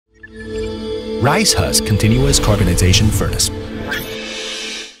Rice husk continuous carbonization furnace.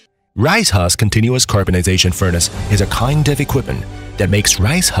 Rice husk continuous carbonization furnace is a kind of equipment that makes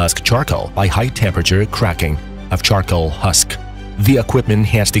rice husk charcoal by high-temperature cracking of charcoal husk. The equipment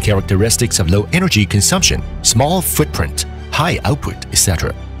has the characteristics of low energy consumption, small footprint, high output,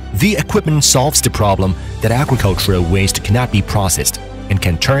 etc. The equipment solves the problem that agricultural waste cannot be processed and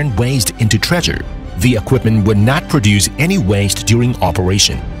can turn waste into treasure. The equipment would not produce any waste during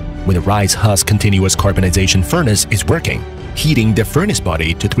operation. When the rice husk continuous carbonization furnace is working, heating the furnace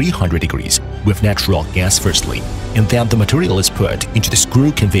body to 300 degrees with natural gas firstly, and then the material is put into the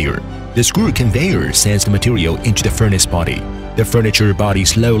screw conveyor. The screw conveyor sends the material into the furnace body. The furniture body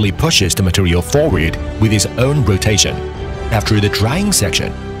slowly pushes the material forward with its own rotation. After the drying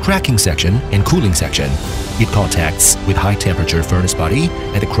section, cracking section, and cooling section, it contacts with high-temperature furnace body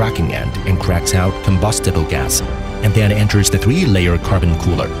at the cracking end and cracks out combustible gas, and then enters the 3-layer carbon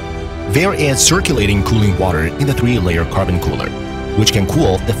cooler. There is circulating cooling water in the 3-layer carbon cooler, which can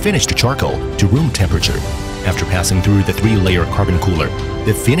cool the finished charcoal to room temperature. After passing through the 3-layer carbon cooler,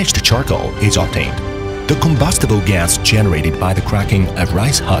 the finished charcoal is obtained. The combustible gas generated by the cracking of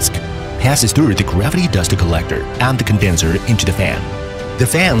rice husk passes through the gravity dust collector and the condenser into the fan. The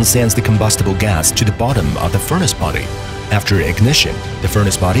fan sends the combustible gas to the bottom of the furnace body. After ignition, the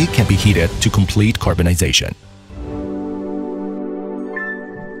furnace body can be heated to complete carbonization.